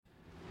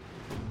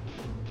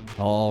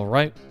All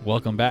right,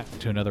 welcome back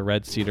to another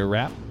Red Cedar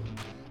Wrap.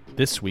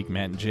 This week,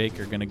 Matt and Jake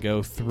are going to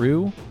go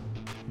through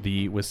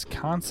the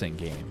Wisconsin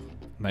game.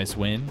 Nice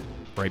win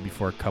right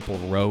before a couple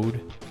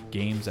road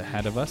games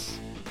ahead of us.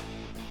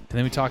 And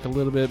then we talk a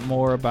little bit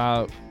more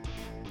about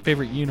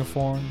favorite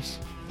uniforms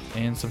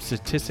and some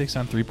statistics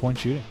on three-point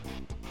shooting.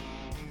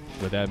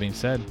 With that being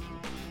said,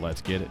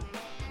 let's get it.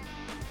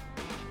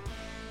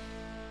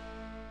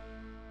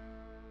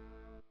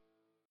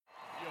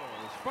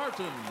 Your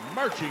Spartan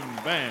Marching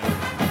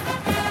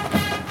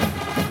Band.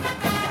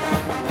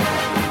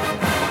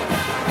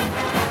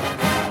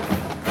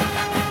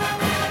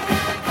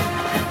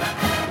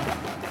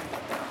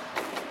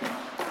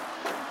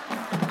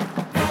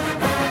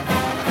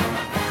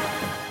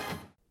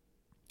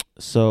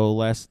 So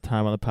last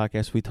time on the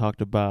podcast, we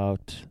talked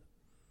about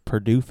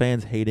Purdue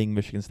fans hating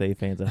Michigan State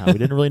fans and how we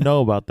didn't really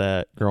know about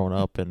that growing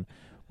up and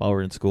while we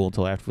were in school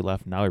until after we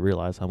left. Now we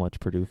realize how much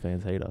Purdue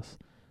fans hate us.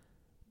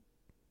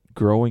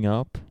 Growing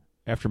up,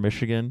 after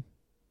Michigan,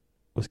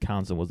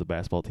 Wisconsin was the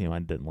basketball team I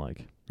didn't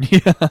like.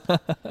 Yeah.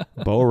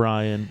 Bo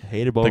Ryan,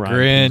 hated Bo The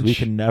Ryan. Grinch. We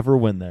can never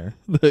win there.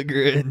 The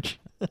Grinch.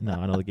 No,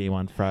 I know the game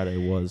on Friday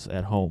was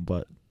at home,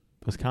 but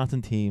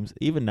Wisconsin teams,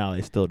 even now,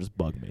 they still just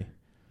bug me.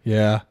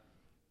 Yeah.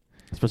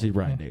 Especially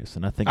Ryan Davis.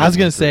 And I think I was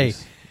everyone gonna say,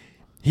 agrees.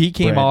 He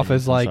came Brad off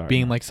Davis, as I'm like sorry,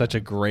 being not like such a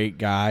Brad. great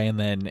guy, and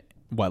then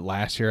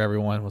last year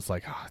everyone was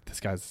like, "Oh,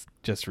 this guy's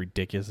just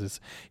ridiculous."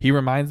 He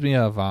reminds me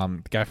of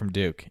the guy from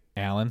Duke,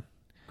 Allen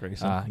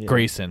Grayson. Yeah.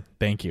 Grayson.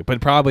 Thank you,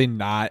 but probably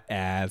not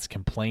as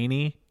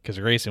complainy because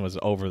Grayson was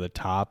over the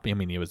top. I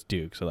mean, he was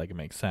Duke, so like it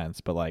makes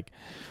sense. But like,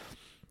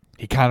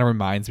 he kind of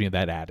reminds me of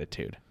that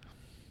attitude.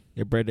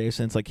 Yeah, Brad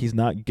Davison's like he's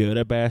not good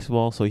at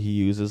basketball, so he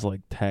uses like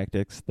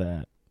tactics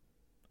that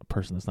a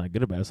person that's not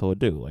good at basketball would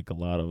do, like a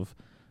lot of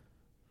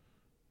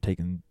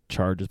taking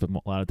charges, but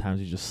a lot of times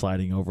he's just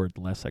sliding over at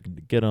the last second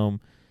to get them.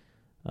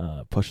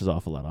 Pushes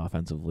off a lot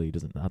offensively.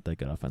 Not that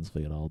good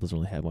offensively at all. Doesn't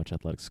really have much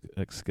athletic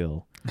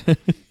skill.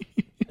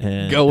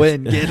 And Go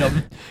in, get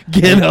him,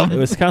 get him.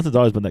 Wisconsin's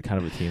always been that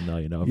kind of a team, though.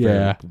 You know, very,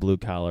 Yeah. like, blue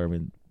collar. I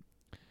mean,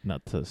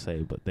 not to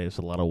say, but there's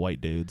a lot of white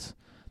dudes.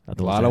 Not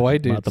the A most lot of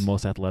white Not the dudes.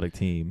 most athletic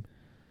team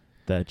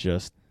that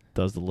just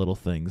does the little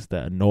things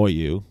that annoy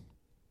you,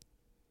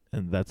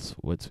 and that's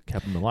what's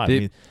kept them alive. They- I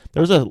mean,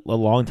 there was a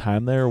long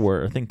time there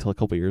where I think till a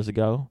couple years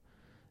ago,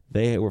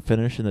 they were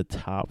finishing the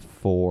top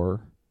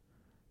 4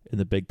 in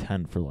the Big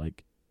Ten for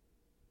like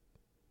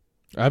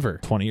Ever.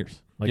 20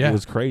 years. Like Yeah, it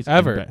was crazy.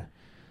 ever.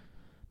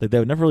 Like they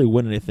would never really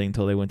win anything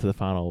until they went to the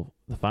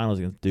finals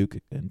against Duke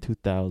in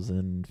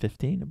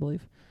 2015, I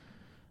believe.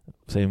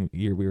 Same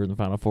year we were in the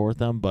Final Four with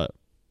them, but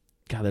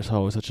God, there's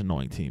always such an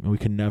annoying team, and we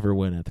could never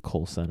win at the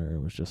Kohl Center.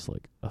 It was just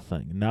like a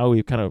thing. And now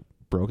we've kind of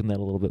broken that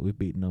a little bit. We've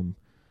beaten them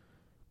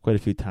quite a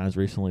few times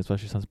recently,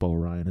 especially since Bo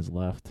Ryan has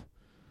left.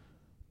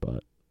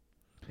 But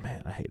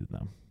man, I hated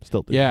them.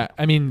 Still do. Yeah,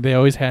 I mean, they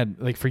always had,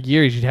 like, for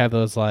years, you'd have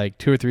those, like,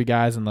 2 or 3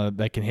 guys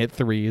that can hit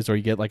threes, or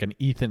you get, like, an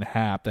Ethan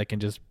Happ that can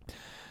just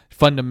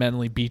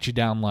fundamentally beat you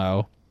down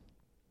low.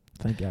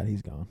 Thank God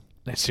he's gone.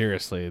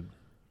 Seriously,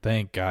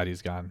 thank God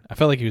he's gone. I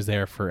felt like he was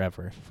there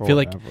forever.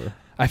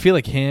 I feel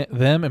like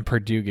them and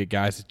Purdue get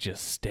guys that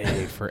just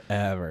stay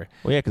forever.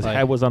 Well, yeah, because Like-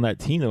 I was on that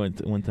team that went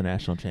to the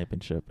national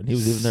championship, and he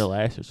was even there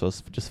last year, so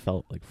it just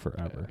felt like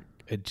forever.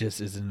 It just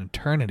is an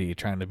eternity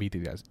trying to beat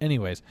these guys.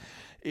 Anyways,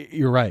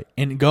 you're right.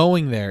 And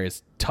going there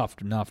is tough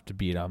enough to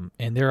beat them,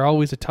 and they're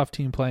always a tough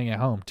team playing at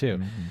home too.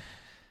 Mhm.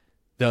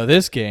 Though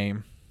this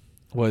game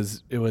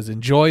was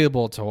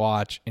enjoyable to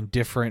watch in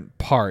different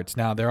parts.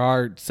 Now there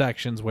are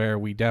sections where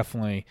we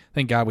definitely,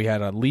 thank God we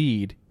had a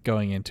lead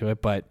going into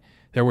it, but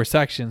there were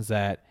sections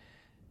that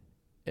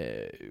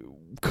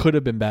could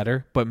have been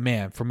better. But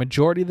man, for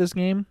majority of this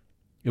game,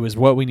 it was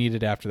what we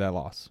needed after that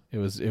loss. It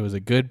was a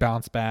good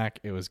bounce back.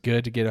 It was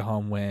good to get a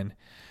home win,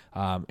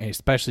 and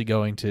especially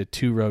going to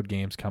 2 road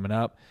games coming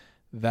up.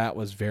 That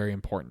was very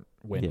important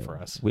win for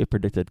us. We had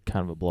predicted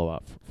kind of a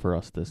blowout for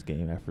us this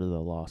game after the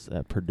loss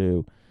at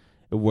Purdue.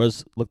 It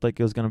looked like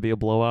it was going to be a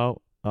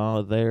blowout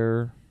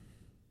there.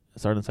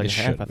 Starting in the It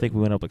second half, should I think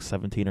we went up like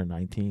 17 or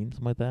 19,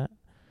 something like that.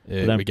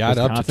 then We got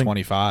up to Wisconsin-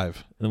 25.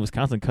 And then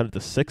Wisconsin cut it to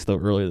 6 though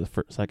early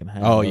the second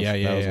half. Oh, That was- yeah,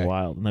 that was yeah.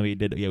 wild. And then we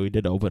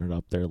did open it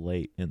up there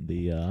late in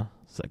the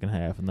second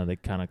half, and then they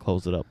kind of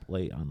closed it up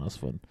late on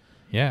us when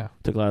Yeah.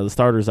 took a lot of the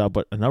starters out.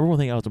 But another one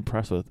thing I was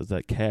impressed with is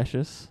that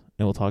Cassius,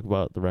 and we'll talk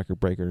about the record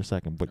breaker in a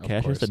second, but Of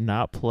Cassius course. did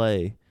not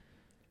play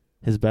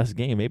his best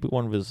game, maybe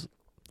one of his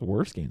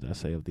worst games, I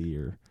say, of the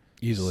year.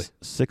 Easily.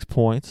 6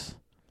 points.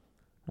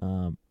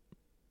 What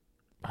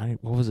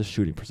was his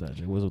shooting percentage?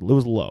 It was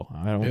low.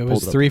 It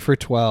was 3 for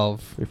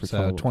 12, 3 for so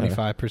 12, okay.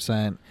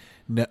 25%.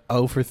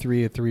 0 for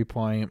 3 at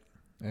 3-point,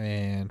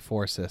 and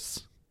 4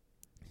 assists.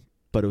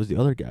 But it was the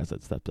other guys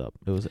that stepped up.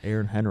 It was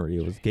Aaron Henry.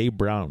 It was Gabe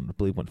Brown, I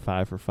believe, went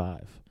 5 for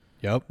 5.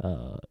 Yep.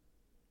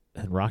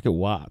 And Rocket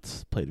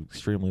Watts played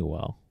extremely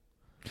well.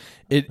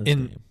 And this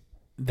game.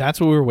 that's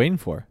what we were waiting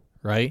for,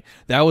 right?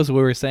 That was what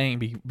we were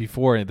saying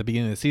before at the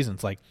beginning of the season.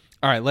 It's like,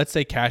 all right, let's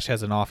say Cash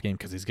has an off game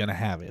because he's going to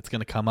have it. It's going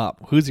to come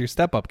up. Who's your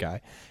step-up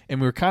guy? And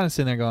we were kind of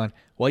sitting there going,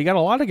 well, you got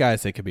a lot of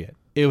guys that could be it.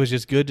 It was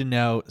just good to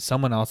know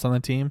someone else on the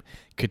team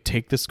could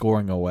take the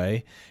scoring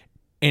away.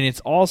 And it's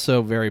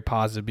also very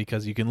positive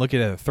because you can look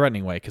at it in a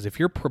threatening way. Because if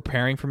you're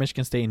preparing for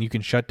Michigan State and you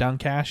can shut down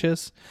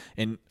Cassius,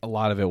 and a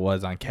lot of it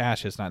was on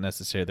Cassius, not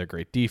necessarily their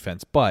great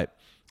defense, but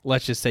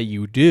let's just say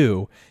you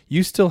do,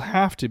 you still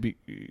have to be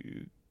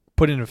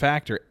put into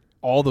factor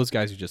all those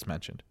guys you just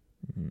mentioned.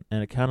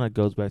 And it kind of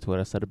goes back to what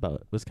I said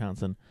about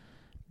Wisconsin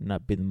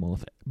not being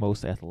the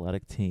most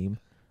athletic team.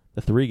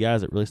 The three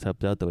guys that really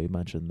stepped out that we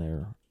mentioned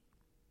there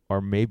are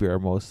maybe our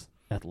most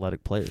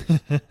athletic players,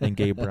 and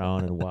Gabe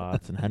Brown and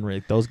Watts and Henry.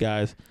 Like those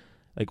guys,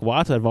 like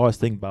Watts, I've always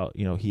think about.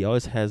 He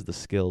always has the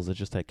skills. It's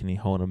just that can he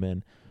hone them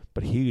in?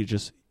 But he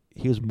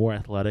was more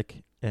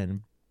athletic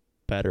and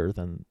better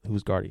than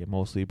who's guarding him,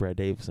 mostly Brad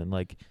Davison.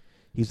 Like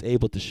he's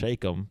able to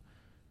shake him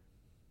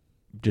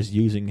just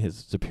using his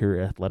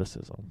superior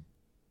athleticism.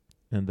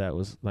 And that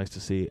was nice to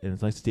see. And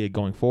it's nice to see it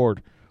going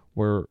forward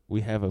where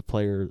we have a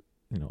player,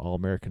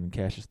 All-American and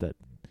Cassius that,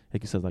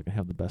 like you said, like, can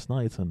have the best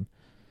nights and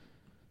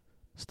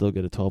still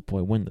get a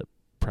 12-point win that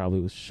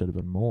probably should have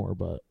been more.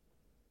 But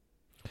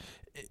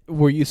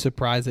were you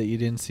surprised that you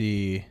didn't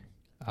see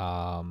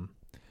a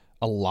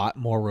lot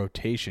more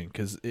rotation?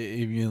 Because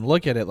if you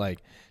look at it,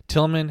 like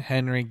Tillman,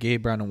 Henry,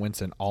 Gabe Brown, and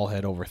Winston all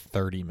had over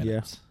 30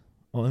 minutes.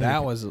 Yeah. Well,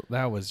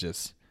 that was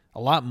just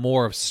a lot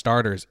more of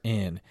starters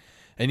in.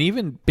 And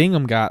even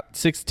Bingham got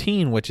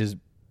 16, which is,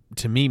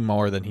 to me,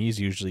 more than he's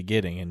usually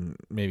getting. And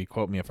maybe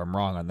quote me if I'm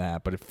wrong on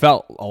that, but it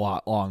felt a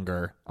lot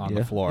longer on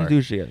the floor. He's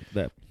usually at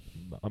that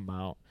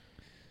amount.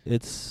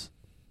 It's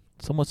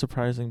somewhat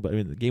surprising, but I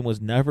mean, the game was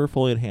never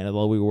fully in hand,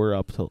 although we were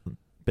up till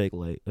big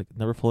late. Like,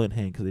 never fully in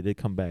hand because they did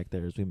come back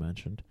there, as we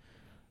mentioned.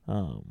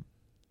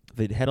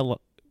 They had a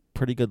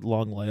pretty good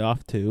long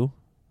layoff, too,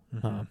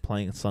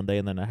 playing Sunday,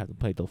 and then I had to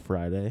play till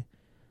Friday.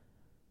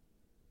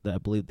 I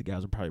believe the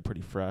guys are probably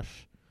pretty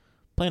fresh.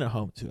 Playing at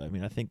home, too. I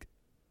mean, I think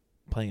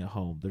playing at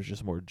home, there's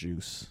just more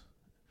juice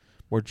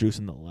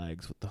in the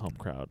legs with the home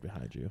crowd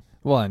behind you.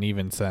 Well, and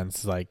even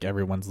since, like,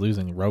 everyone's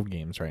losing road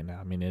games right now.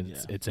 I mean,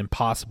 it's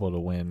impossible to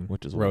win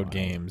road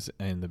games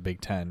in the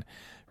Big Ten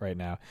right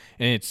now.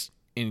 And it's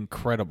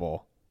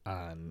incredible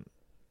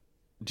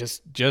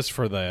just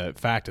for the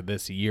fact of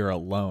this year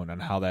alone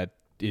and how that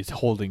is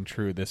holding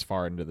true this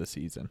far into the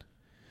season.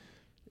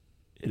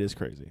 It is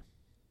crazy.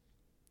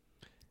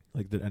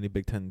 Like, did any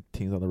Big Ten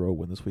teams on the road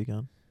win this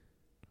weekend?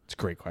 It's a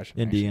great question.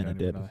 Indiana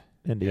did.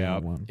 Indiana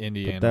won.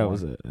 Indiana but that won.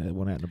 was it. It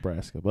went at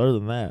Nebraska. But other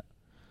than that,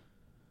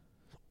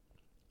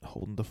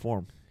 holding the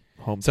form.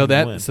 So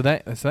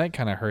that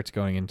kind of hurts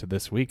going into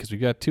this week because we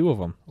got two of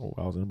them. Oh,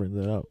 I was going to bring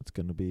that up. It's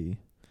going to be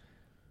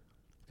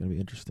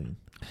interesting.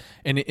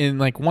 And in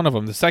like one of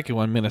them, the second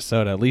one,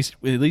 Minnesota. At least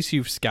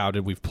you've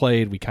scouted. We've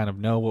played. We kind of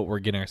know what we're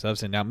getting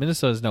ourselves in. Now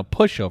Minnesota's no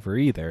pushover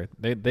either.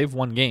 They've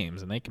won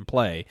games and they can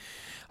play,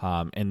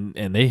 and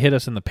they hit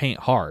us in the paint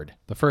hard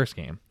the first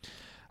game.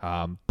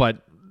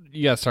 But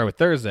you got to start with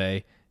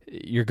Thursday.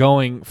 You're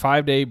going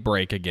 5-day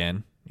break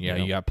again.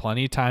 You got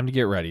plenty of time to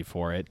get ready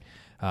for it.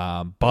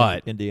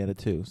 But Indiana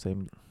too,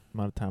 same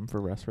amount of time for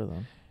rest for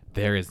them.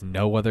 There is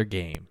no other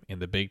game in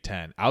the Big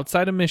Ten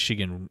outside of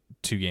Michigan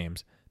 2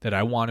 games that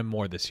I wanted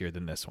more this year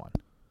than this one.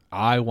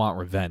 I want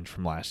revenge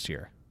from last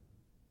year.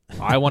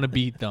 I want to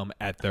beat them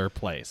at their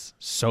place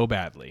so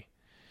badly.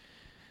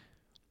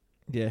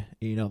 Yeah,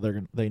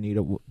 they need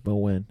a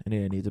win.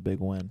 Indiana needs a big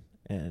win,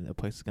 and the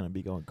place is going to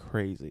be going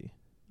crazy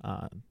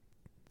on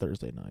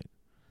Thursday night.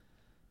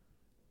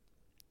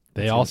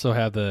 They also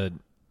have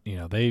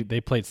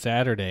they played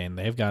Saturday and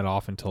they've got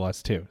off until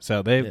us too. So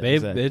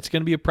exactly. It's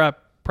going to be a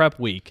prep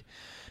week,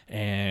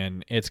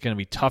 and it's going to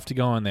be tough to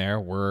go in there.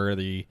 We're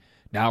the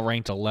now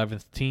ranked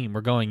 11th team.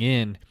 We're going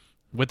in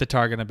with the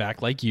target on the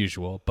back like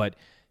usual, but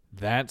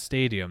that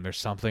stadium, there's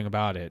something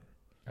about it,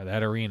 or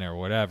that arena or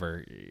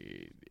whatever,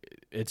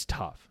 it's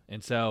tough.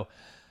 And so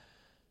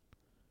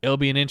it'll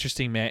be an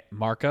interesting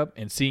markup,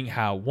 and seeing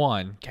how,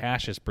 one,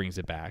 Cassius brings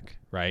it back,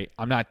 right?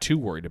 I'm not too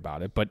worried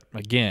about it, but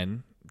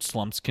again,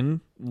 slumps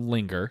can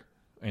linger,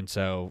 and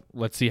so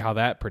let's see how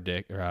that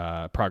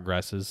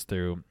progresses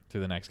through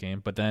the next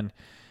game. But then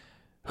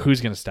who's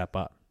going to step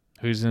up?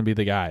 Who's going to be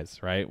the guys,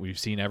 right? We've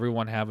seen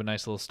everyone have a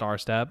nice little star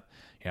step.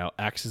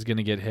 X is going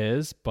to get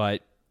his,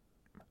 but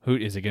who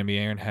is it going to be?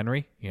 Aaron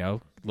Henry? A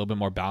little bit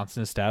more bounce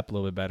in his step, a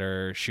little bit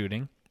better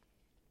shooting.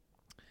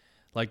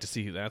 Like to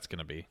see who that's going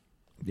to be.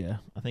 Yeah,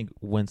 I think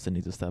Winston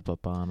needs to step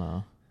up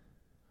on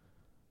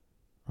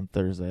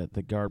Thursday at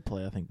the guard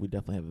play. I think we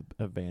definitely have an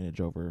advantage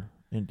over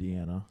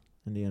Indiana.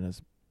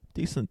 Indiana's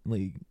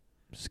decently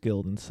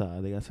skilled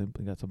inside. They got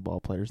some ball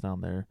players down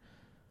there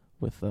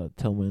with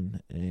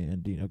Tillman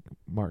and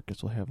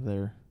Marcus will have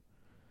their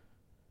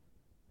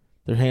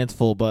hands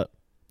full. But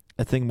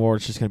I think more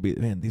it's just going to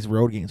be, these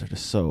road games are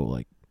just so,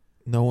 like,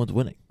 no one's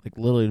winning. Like,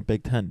 literally in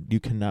Big Ten,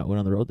 you cannot win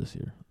on the road this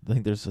year. I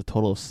think there's a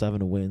total of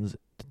 7 wins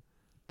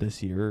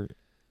this year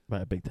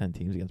by Big Ten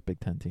teams against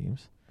Big Ten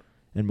teams,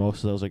 and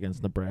most of those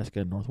against Nebraska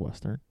and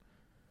Northwestern.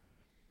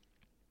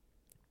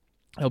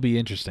 It'll be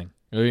interesting.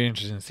 It'll be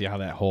interesting to see how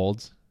that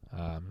holds.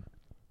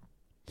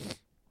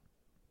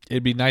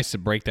 It'd be nice to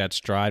break that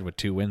stride with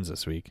 2 wins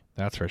this week.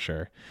 That's for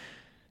sure.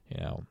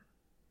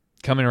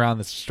 Coming around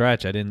this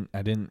stretch, I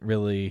didn't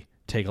really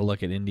take a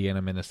look at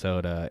Indiana,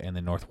 Minnesota, and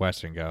then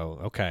Northwestern. Go,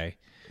 okay,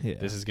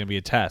 this is going to be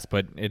a test,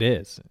 but it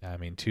is. I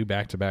mean, 2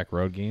 back-to-back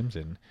road games,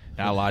 and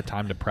not a lot of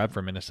time to prep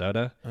for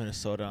Minnesota.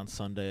 Minnesota on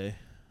Sunday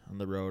on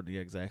the road.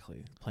 Yeah,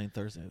 exactly. Playing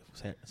Thursday,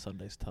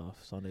 Sunday's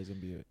tough. Sunday's gonna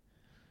be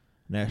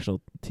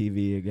national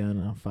TV again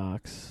on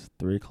Fox,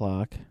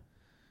 3:00.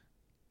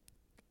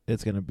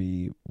 It's gonna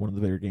be one of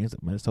the bigger games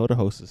that Minnesota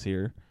hosts this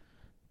year.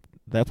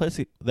 That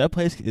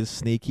place is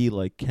sneaky.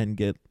 Like, can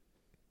get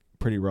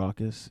pretty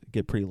raucous,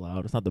 get pretty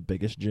loud. It's not the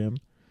biggest gym,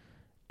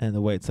 and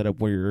the way it's set up,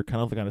 where you're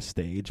kind of like on a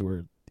stage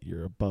where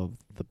you're above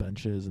the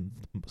benches and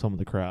some of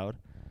the crowd,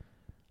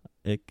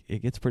 it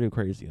gets pretty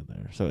crazy in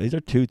there. So these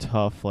are 2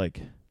 tough,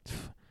 like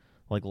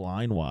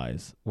line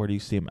wise. Where do you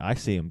see them? I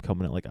see them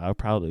coming in. Like, I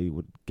probably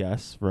would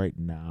guess right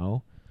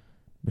now,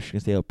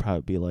 Michigan State will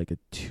probably be like a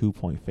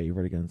 2-point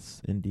favorite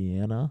against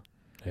Indiana.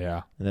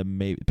 Yeah. And then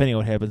maybe, depending on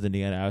what happens in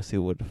Indiana, obviously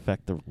it would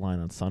affect the line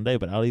on Sunday.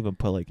 But I'll even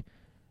put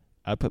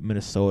I'd put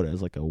Minnesota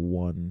as like a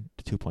 1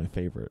 to 2 point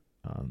favorite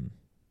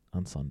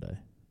on Sunday.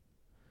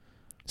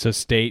 So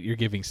State, you're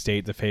giving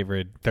State the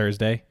favorite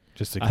Thursday,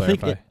 just to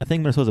clarify. I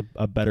think Minnesota's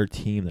a better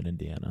team than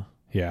Indiana.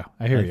 Yeah,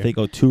 I hear you. I think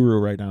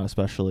Oturu right now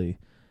especially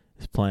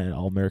is playing at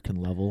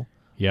All-American level.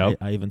 Yep.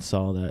 I even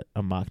saw that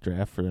a mock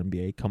draft for the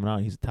NBA coming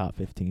out. He's a top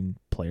 15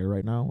 player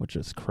right now, which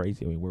is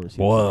crazy. I mean, where was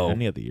he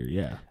any of the year?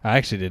 Yeah. I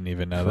actually didn't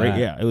even know that.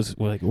 Yeah, it was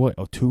like, what,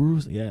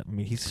 Oturu's? Yeah, I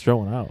mean, he's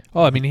showing out.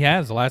 Oh, I mean, he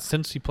has.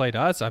 Since he played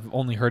us, I've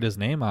only heard his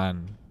name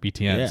on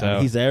BTN. Yeah, so.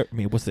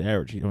 What's the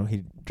average?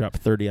 He dropped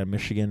 30 on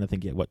Michigan. I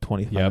think he had,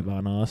 25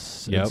 on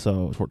us? Yep. And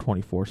so,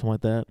 24, something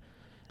like that.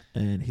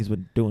 And he's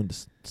been doing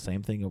the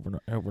same thing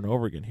over and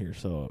over again here.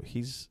 So,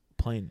 he's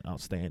playing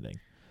outstanding.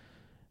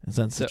 And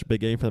that's such a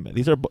big game for them.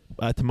 These are,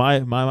 to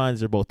my mind,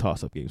 these are both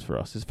toss-up games for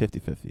us. It's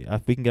 50-50.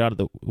 If we can get out of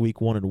the week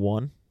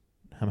 1-1,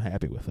 I'm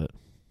happy with it.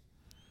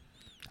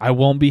 I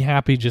won't be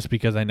happy just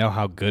because I know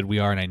how good we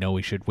are and I know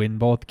we should win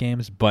both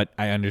games, but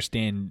I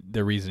understand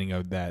the reasoning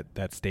of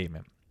that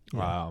statement.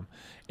 Yeah.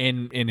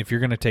 And if you're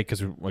going to take,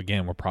 because,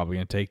 again, we're probably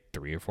going to take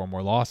 3 or 4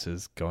 more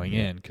losses going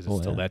in because it's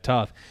still that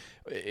tough.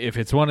 If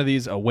it's one of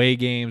these away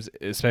games,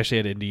 especially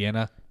at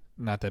Indiana,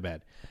 not that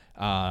bad.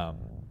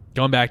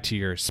 Going back to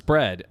your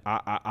spread,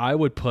 I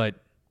would put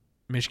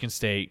Michigan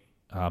State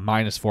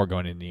 -4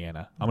 going to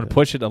Indiana. I'm going to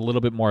push it a little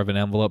bit more of an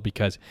envelope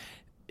because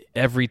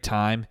every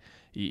time,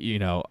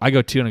 I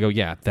go 2 and I go,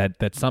 yeah,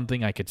 that's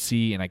something I could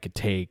see and I could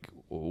take.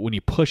 When you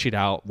push it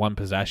out 1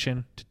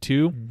 possession to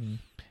 2,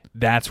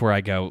 that's where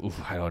I go,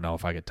 oof, I don't know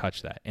if I could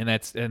touch that. And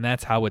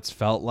that's how it's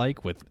felt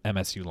like with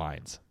MSU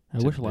Lions. I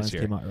wish Lions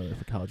came out earlier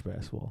for college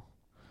basketball.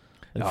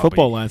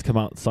 Football lines come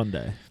out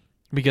Sunday.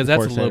 Because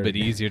that's a little bit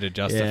easier to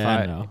justify. Yeah,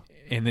 I know.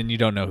 And then you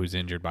don't know who's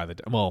injured by the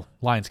time. Well,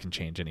 lines can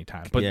change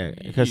anytime. But yeah,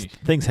 because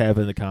things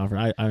happen in the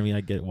conference. I mean,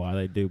 I get why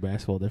they do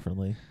basketball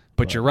differently.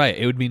 But you're right.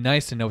 It would be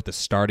nice to know what the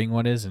starting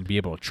one is and be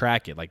able to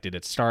track it. Like, did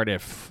it start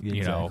at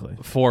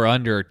 4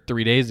 under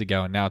 3 days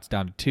ago and now it's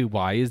down to 2?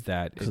 Why is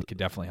that? It could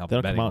definitely help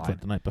the betting line. They don't come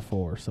out the night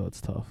before, so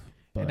it's tough.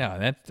 But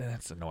no,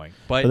 that's annoying.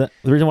 But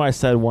the reason why I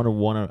said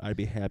 1-1, I'd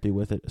be happy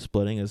with it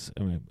splitting is,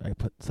 I mean,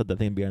 said that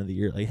thing at the end of the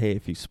year. Like, hey,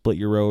 if you split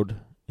your road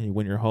and you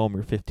win your home,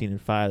 you're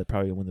 15-5. They're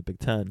probably gonna win the Big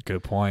Ten.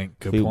 Good point.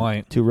 Good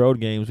point. 2 road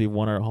games. We've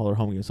won all our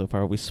home games so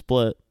far. We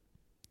split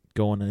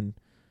going in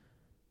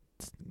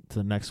to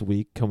the next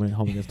week, coming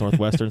home against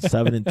Northwestern,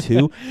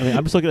 7-2. I mean,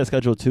 I'm just looking at the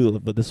schedule too.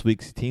 But this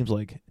week's teams,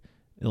 like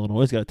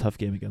Illinois, got a tough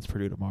game against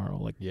Purdue tomorrow.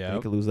 Like, they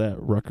could lose that.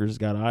 Rutgers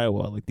got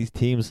Iowa. Like, these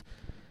teams,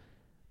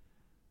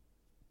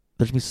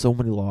 there's gonna be so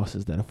many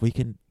losses that if we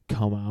can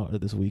come out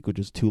of this week with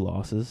just 2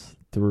 losses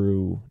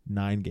through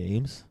 9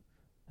 games,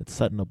 it's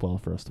setting up well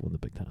for us to win the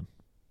Big Ten.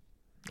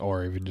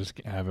 Or even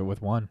just have it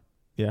with 1.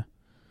 Yeah.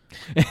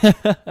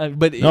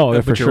 but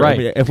for sure. Right.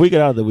 I mean, if we get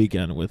out of the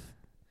weekend with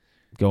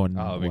going,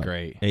 it'd be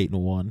great.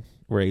 8-1,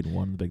 we're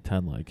 8-1 in the Big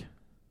Ten. Like,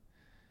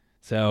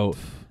 so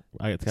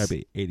it's got to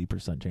be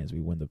 80% chance we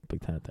win the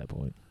Big Ten at that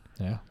point.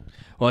 Yeah.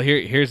 Well,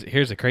 here's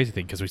the crazy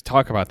thing, because we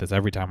talk about this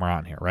every time we're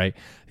on here, right?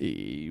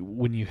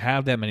 When you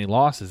have that many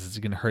losses, it's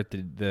going to hurt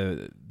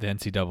the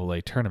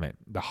NCAA tournament.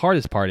 The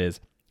hardest part is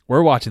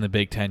we're watching the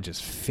Big Ten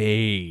just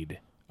fade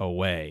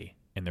away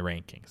in the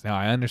rankings. Now,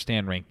 I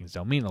understand rankings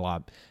don't mean a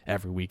lot.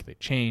 Every week they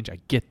change. I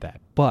get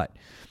that. But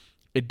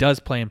it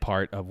does play in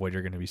part of what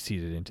you're going to be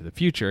seeded into the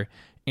future,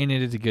 and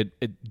it is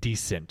a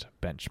decent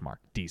benchmark.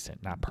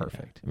 Decent, not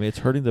perfect. Yeah. I mean, it's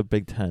hurting the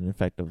Big Ten. In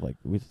fact, of like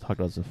we talked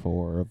about this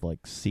before, of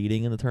like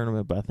seeding in the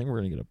tournament, but I think we're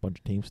going to get a bunch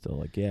of teams still.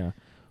 Like, yeah,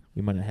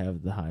 we might not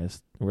have the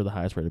highest. We're the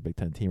highest rated Big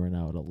Ten team right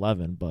now at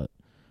 11, but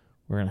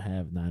we're going to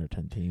have 9 or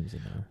 10 teams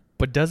in there.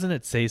 But doesn't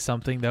it say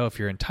something, though, if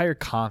your entire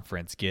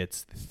conference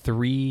gets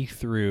 3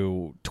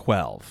 through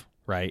 12,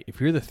 right?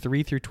 If you're the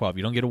 3 through 12,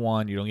 you don't get a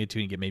 1, you don't get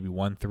 2, you get maybe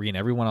 1, 3, and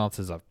everyone else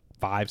is a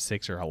 5,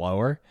 6, or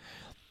lower.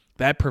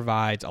 That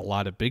provides a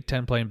lot of Big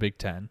Ten playing Big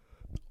Ten,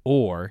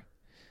 or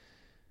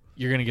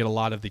you're going to get a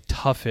lot of the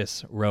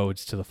toughest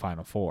roads to the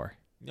Final Four.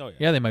 Oh, yeah.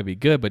 Yeah, they might be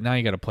good, but now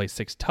you got to play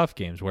 6 tough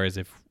games. Whereas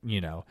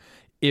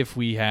if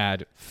we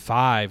had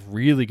 5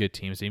 really good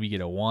teams, maybe you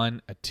get a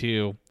 1, a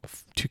 2,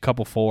 two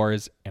couple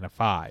 4s, and a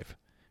 5,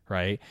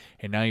 right?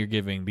 And now you're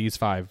giving these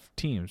 5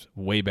 teams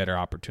way better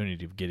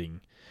opportunity of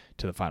getting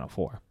to the Final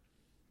Four.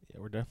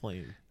 Yeah, we're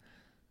definitely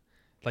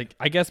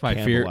I guess my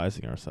fear,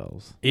 cannibalizing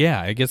ourselves.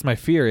 Yeah, I guess my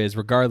fear is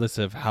regardless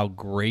of how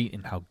great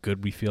and how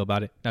good we feel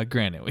about it. Now,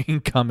 granted, we can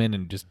come in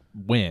and just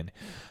win,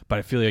 but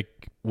I feel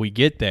like we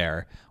get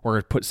there,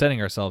 we're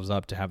setting ourselves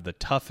up to have the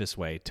toughest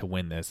way to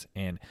win this.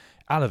 And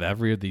out of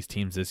every of these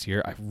teams this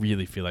year, I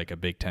really feel like a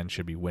Big Ten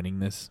should be winning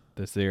this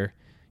year.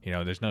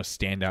 There's no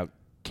standout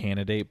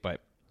candidate, but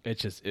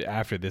it's just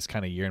after this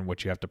kind of year and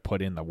what you have to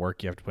put in, the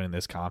work you have to put in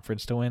this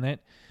conference to win it,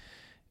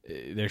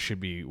 there should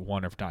be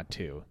one if not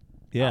 2.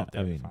 Yeah, out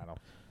there in the final.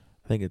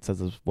 I think it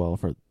says as well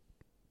for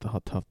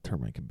how tough the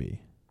tournament can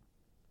be,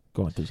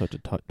 going through such a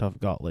tough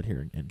gauntlet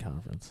here in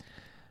conference.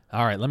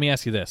 All right, let me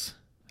ask you this.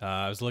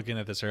 I was looking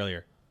at this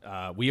earlier.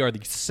 We are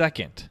the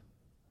second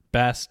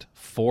best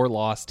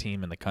 4-loss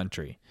team in the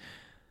country.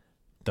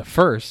 The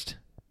first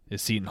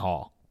is Seton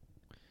Hall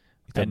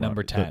at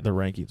number 10. The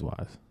rankings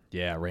wise.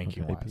 Yeah,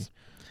 ranking-wise.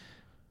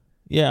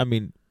 Yeah, I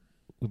mean,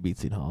 we beat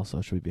Seton Hall,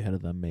 so should we be ahead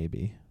of them?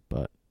 Maybe.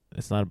 But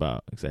it's not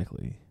about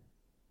exactly –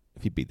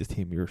 if you beat this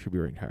team, you should be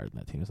ranked higher than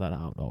that team. It's not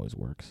how it always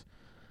works.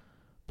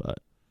 But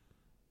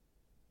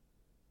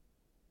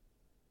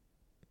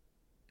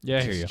yeah,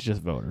 I hear it's you.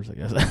 just voters, I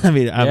guess. I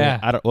mean,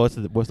 I don't. What's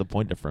the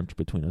point difference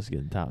between us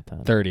getting top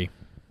 10? 30,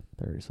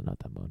 so not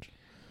that much.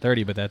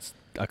 30, but that's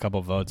a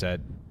couple votes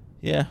at.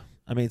 Yeah,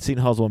 I mean,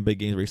 Seton Hall's won big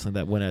games recently.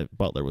 That win at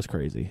Butler was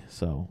crazy.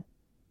 So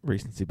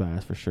recency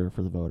bias for sure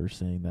for the voters,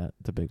 saying that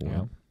it's a big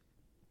win.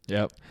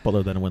 Yep.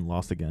 Butler then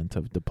lost again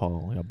to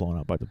DePaul. Got blown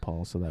out by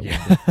DePaul, so that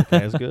wasn't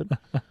as good.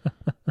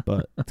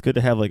 But it's good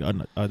to have like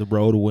a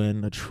road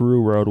win, a true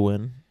road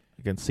win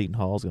against Seton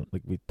Hall.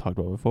 Like we talked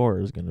about before,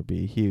 is going to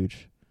be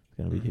huge. It's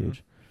going to be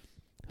huge.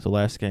 So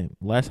last time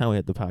we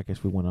had the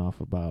podcast, we went off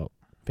about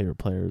favorite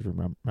players,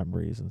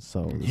 memories, and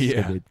so this is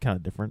going to be a kind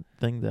of different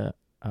thing that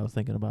I was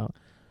thinking about.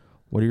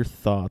 What are your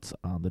thoughts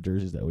on the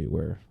jerseys that we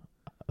wore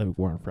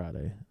on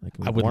Friday? Like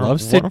I would love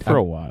to for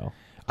a while.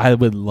 I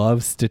would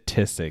love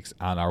statistics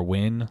on our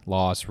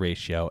win-loss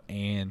ratio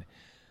and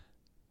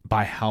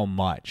by how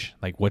much.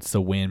 Like, what's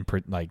the win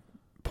per,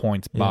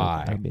 points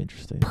by? That'd be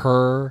interesting.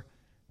 Per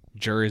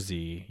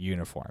jersey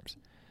uniforms.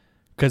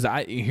 Because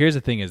here's the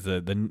thing: is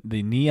the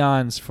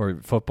neons for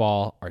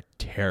football are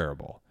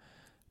terrible,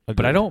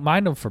 but I don't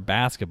mind them for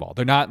basketball.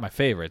 They're not my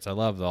favorites. I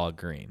love the all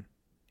green,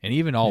 and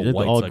even all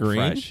white's all like green?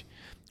 fresh.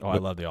 Oh, I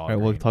love the all All right,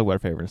 green. we'll talk about our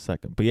favorite in a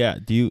second. But yeah,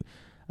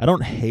 I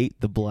don't hate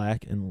the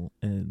black and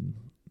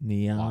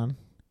neon.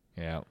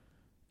 Yeah.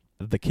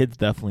 The kids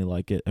definitely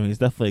like it. I mean, it's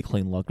definitely a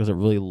clean look. Does it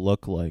really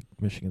look like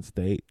Michigan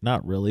State?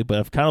 Not really, but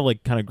I've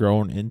kind of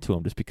grown into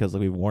them just because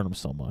we've worn them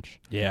so much.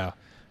 Yeah.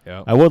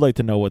 Yeah. I would like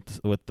to know what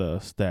the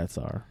stats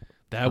are.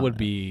 That would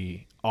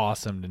be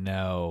awesome to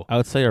know. I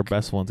would say our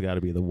best one's got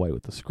to be the white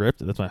with the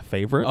script. That's my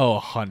favorite. Oh,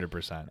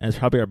 100%. And it's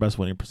probably our best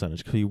winning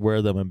percentage because you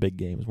wear them in big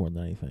games more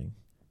than anything.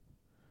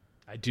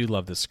 I do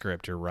love the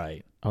script. You're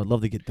right. I would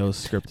love to get those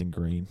script in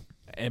green.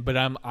 But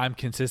I'm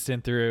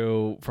consistent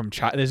through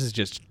this is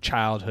just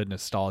childhood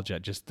nostalgia.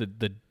 Just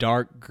the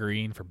dark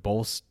green for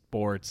both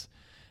sports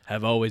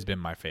have always been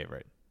my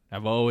favorite.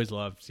 I've always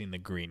loved seeing the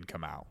green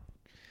come out.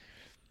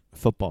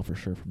 Football for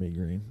sure for me,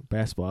 green.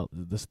 Basketball,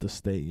 the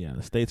state,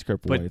 the state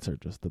script whites are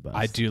just the best.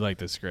 I do like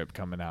the script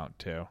coming out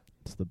too.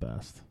 It's the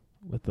best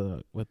with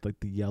the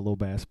yellow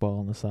basketball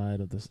on the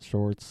side of the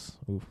shorts.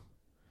 Oof,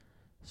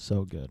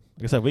 so good.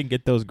 Like I said, if we can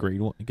get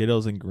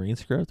those in green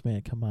script,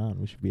 man, come on,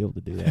 we should be able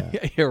to do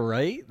that. You're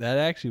right. That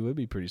actually would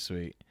be pretty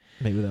sweet.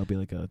 Maybe that'll be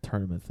like a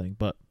tournament thing,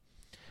 but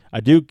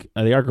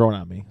they are growing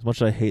on me. As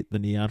much as I hate the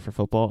neon for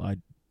football, I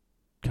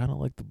kind of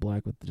like the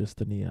black with just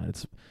the neon.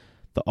 It's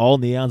the all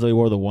neons that we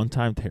wore the one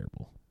time,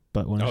 terrible.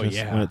 But when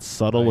it's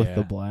subtle with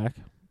the black.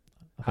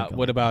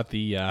 What about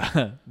the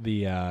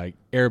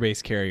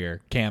airbase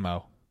carrier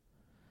camo?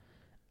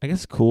 I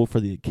guess cool for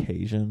the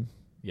occasion.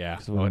 Yeah,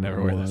 I would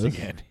never wear this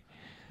again.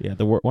 Yeah,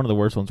 one of the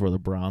worst ones were the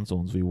bronze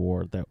ones we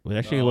wore. That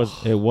actually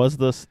it was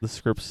the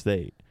script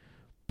state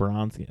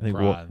bronze. I think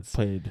bronze.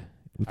 We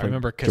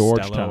remember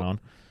Georgetown.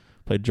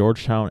 Played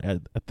Georgetown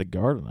at the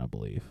Garden, I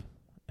believe,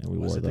 and we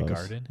wore those. The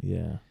Garden?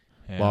 Yeah,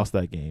 lost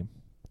that game.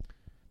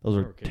 Those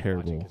were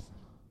terrible.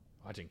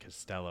 Watching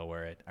Costello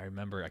wear it, I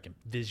remember I can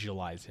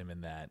visualize him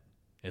in that.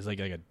 It's like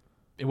it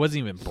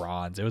wasn't even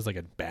bronze. It was like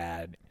a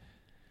bad.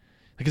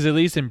 Because at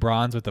least in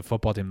bronze with the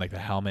football team, like the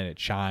helmet, it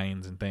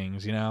shines and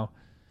things, you know.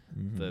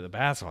 Mm-hmm. The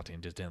basketball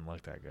team just didn't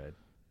look that good.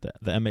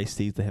 The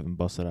MACs, they haven't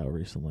busted out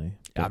recently.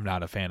 I'm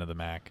not a fan of the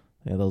MAC.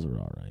 Yeah, those are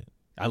all right.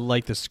 I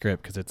like the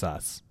script because it's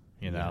us,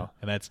 you know,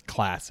 and that's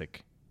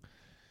classic.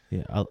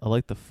 Yeah, I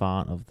like the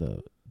font of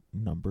the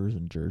numbers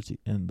and jersey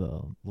and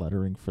the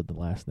lettering for the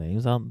last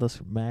names on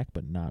this MAC,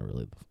 but not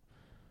really the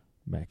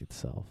MAC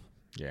itself.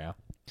 Yeah.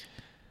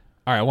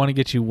 All right, I want to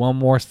get you one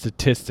more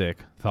statistic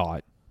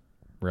thought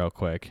real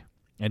quick.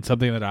 And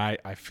something that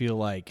I feel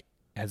like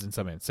as in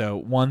something. So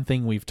one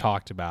thing we've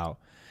talked about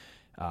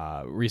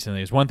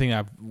recently is one thing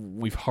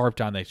we've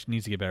harped on that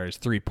needs to get better is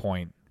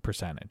 3-point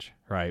percentage,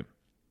 right?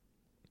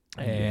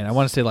 And I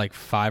want to say like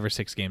 5 or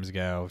 6 games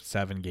ago,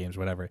 7 games,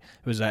 whatever, it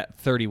was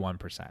at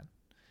 31%.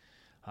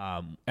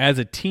 As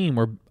a team,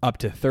 we're up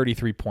to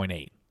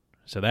 33.8.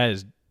 So that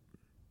has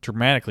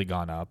dramatically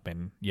gone up.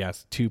 And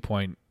yes,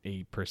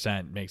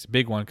 2.8% makes a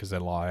big one because the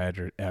law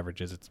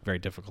averages. It's very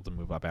difficult to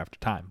move up after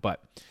time.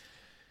 But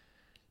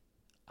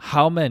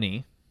how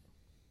many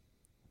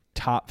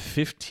top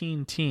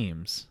 15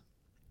 teams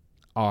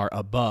are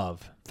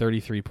above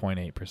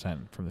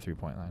 33.8% from the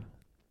 3-point line?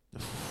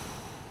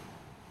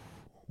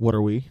 What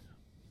are we?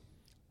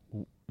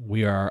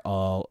 We are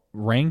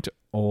ranked,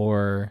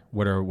 or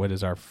what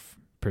is our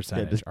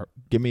percentage? Yeah,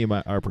 give me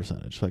our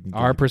percentage. So I can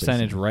Our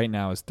percentage right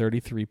now is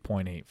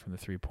 33.8 from the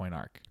 3-point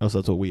arc. Oh, so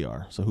that's what we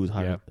are. So who's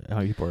higher? Yep. How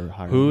many people are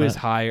higher? Who than is that?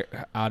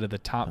 higher out of the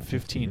top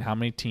 15? How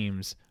many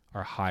teams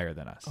are higher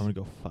than us? I'm gonna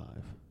go 5.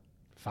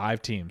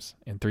 5 teams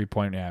in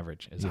 3-point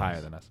average is higher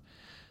than us.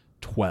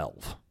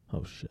 12.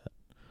 Oh shit!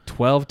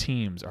 12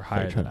 teams are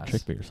higher than trying us. to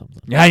trick me or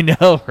something. Yeah, I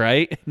know,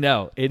 right?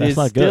 No, That's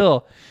not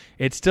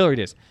it's still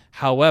ridiculous.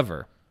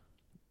 However,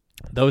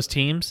 those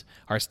teams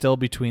are still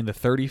between the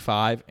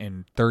 35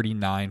 and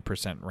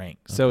 39% rank.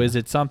 So Okay. is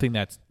it something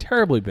that's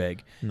terribly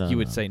big? No, You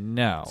would no. say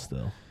no.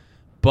 Still,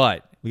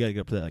 But we gotta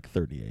get up to that like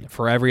 38.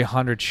 for every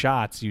 100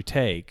 shots you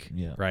take,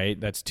 Yeah. right,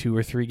 that's 2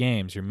 or 3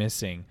 games. You're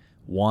missing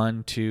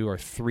 1, 2, or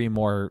 3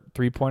 more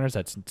 3-pointers.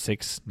 That's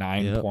 6,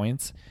 9 Yep.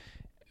 points.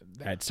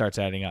 That starts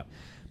adding up.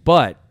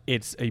 But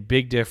it's a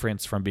big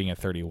difference from being at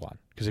 31.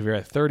 Because if you're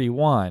at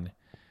 31,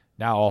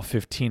 now all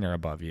 15 are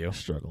above you.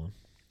 Struggling.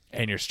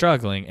 And you're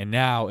struggling, and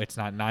now it's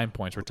not 9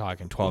 points. We're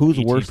talking 12, Who's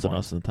 18 worse than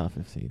points. us in the top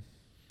 15?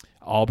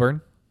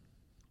 Auburn.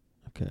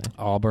 Okay.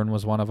 Auburn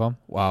was one of them.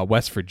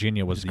 West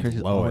Virginia was It's the crazy.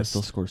 Auburn lowest.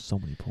 still scores so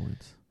many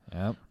points.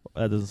 Yep.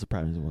 That doesn't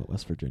surprise me. What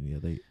West Virginia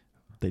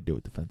they do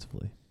it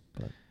defensively,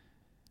 but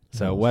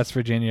So West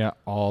Virginia,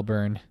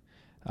 Auburn,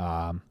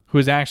 who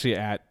is actually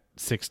at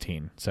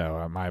 16.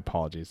 So my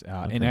apologies.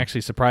 And Okay.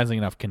 actually, surprisingly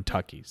enough,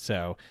 Kentucky.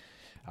 So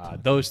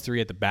those 3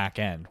 at the back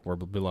end were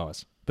below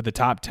us. But the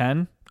top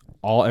 10,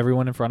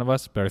 everyone in front of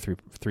us, better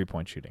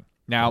three-point shooting.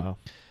 Now, Wow.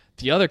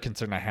 the other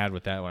concern I had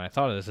with that when I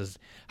thought of this is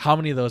how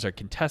many of those are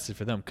contested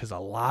for them, because a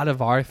lot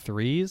of our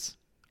threes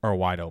are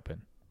wide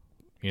open.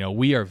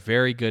 We are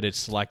very good at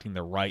selecting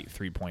the right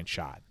 3-point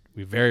shot.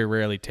 We very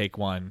rarely take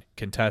one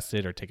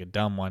contested or take a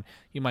dumb one.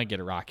 You might get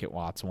a Rocket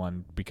Watts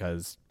one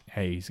because,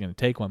 hey, he's going to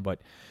take one, but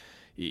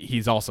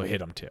he's also hit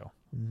them too.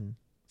 Mm-hmm.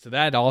 So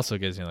that also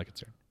gives me a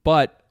concern.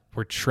 But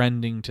we're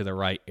trending to the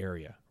right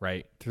area,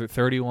 right?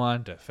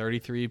 31 to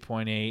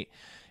 33.8.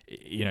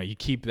 You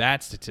keep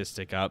that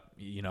statistic up,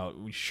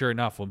 sure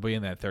enough, we'll be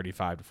in that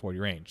 35 to 40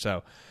 range.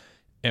 So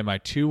am I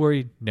too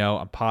worried? No,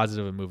 I'm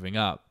positive of moving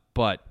up.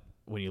 But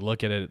when you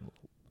look at it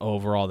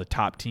overall, the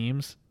top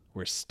teams,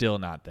 we're still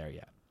not there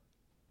yet.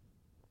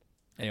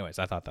 Anyways,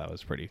 I thought that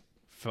was pretty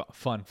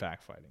fun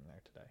fact fighting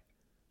there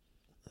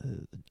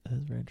today. That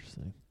is very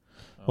interesting.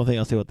 One thing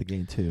I'll say about the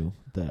game too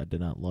that I did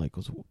not like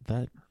was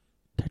that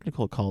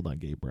technical call on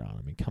Gabe Brown.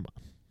 I mean, come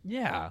on.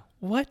 Yeah.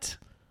 What?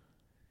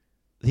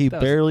 He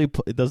That was- barely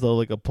does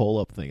like a pull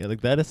up thing.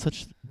 Like that is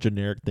such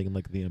generic thing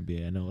like the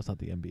NBA. I know it's not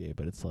the NBA,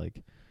 but it's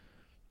like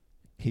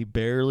he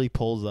barely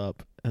pulls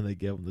up and they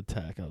give him the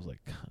tech. I was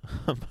like,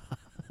 come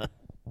on.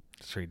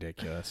 It's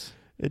ridiculous.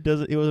 It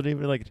wasn't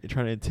even like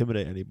trying to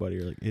intimidate anybody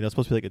or like it's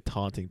supposed to be like a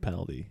taunting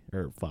penalty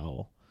or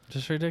foul.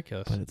 Just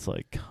ridiculous. But it's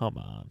like, come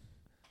on.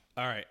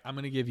 All right, I'm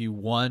going to give you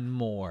one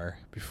more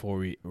before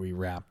we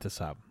wrap this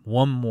up.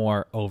 One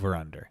more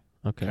over-under.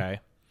 Okay.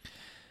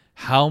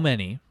 How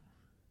many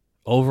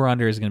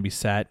over-under is going to be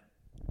set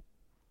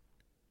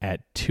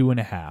at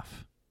 2.5?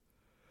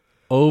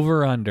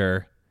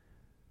 Over-under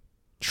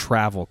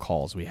travel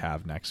calls we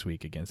have next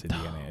week against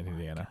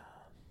Indiana.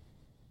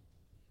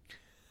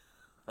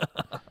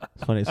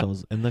 It's funny. So I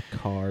was in the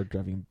car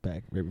driving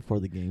back right before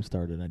the game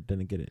started. And I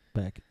didn't get it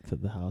back to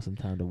the house in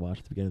time to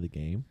watch the beginning of the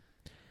game.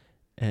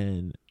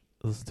 And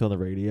I listened to it on the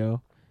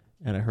radio,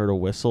 and I heard a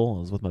whistle. I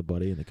was with my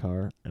buddy in the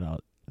car, and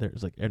there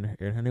was like Aaron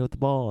Henry with the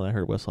ball, and I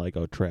heard a whistle. I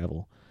go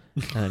travel,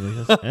 and he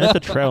goes, and it's a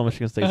travel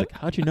Michigan State. He's like,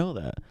 how'd you know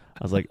that?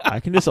 I was like,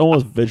 I can just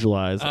almost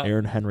visualize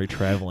Aaron Henry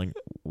traveling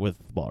with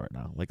the ball right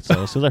now. Like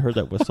so, as soon as I heard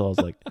that whistle, I was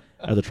like,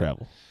 at the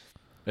travel.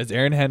 It's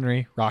Aaron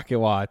Henry, Rocket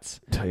Watts.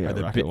 Yeah,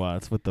 the Rocket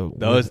Watts with the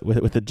those-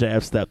 with the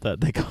jab step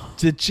that they call.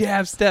 The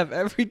jab step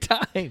every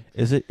time.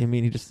 Is it? I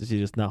mean, he's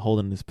just not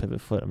holding his pivot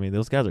foot. I mean,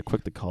 those guys are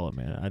quick to call it,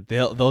 man.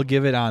 They'll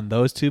give it on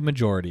those two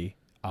majority.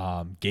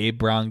 Gabe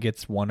Brown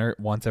gets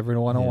once every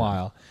once in a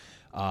while,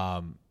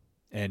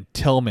 and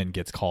Tillman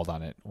gets called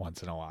on it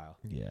once in a while.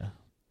 Yeah,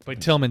 But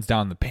Tillman's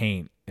down the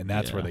paint, and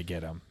that's Yeah. where they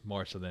get him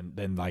more so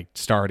than like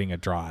starting a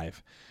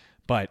drive.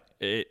 But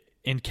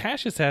and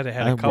Cassius had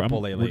a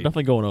couple We're lately.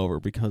 definitely going over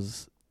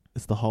because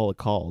it's the Hall of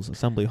Calls,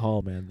 Assembly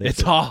Hall, man.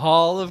 It's a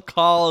hall of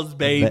calls,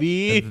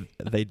 baby.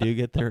 They do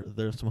get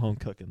there's some home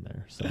cooking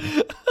there. So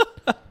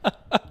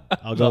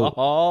I'll go.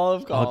 Hall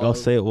of Calls. I'll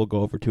say it. We'll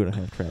go over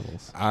 2.5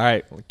 travels. All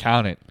right,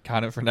 count it.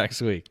 Count it for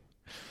next week.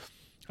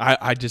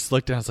 I just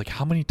looked and I was like,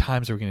 how many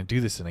times are we going to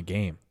do this in a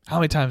game? How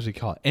many times do we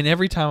call it? And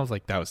every time I was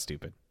like, that was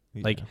stupid.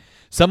 Yeah. Like,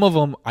 some of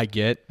them I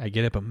get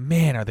it, but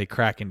man, are they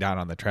cracking down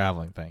on the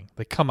traveling thing.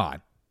 Like, come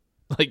on.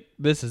 Like,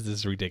 this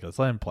is ridiculous.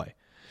 Let him play.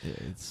 Yeah,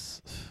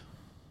 it's.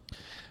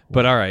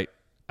 But all right,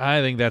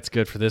 I think that's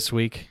good for this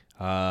week.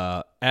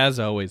 As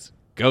always,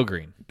 go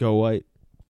green. Go white.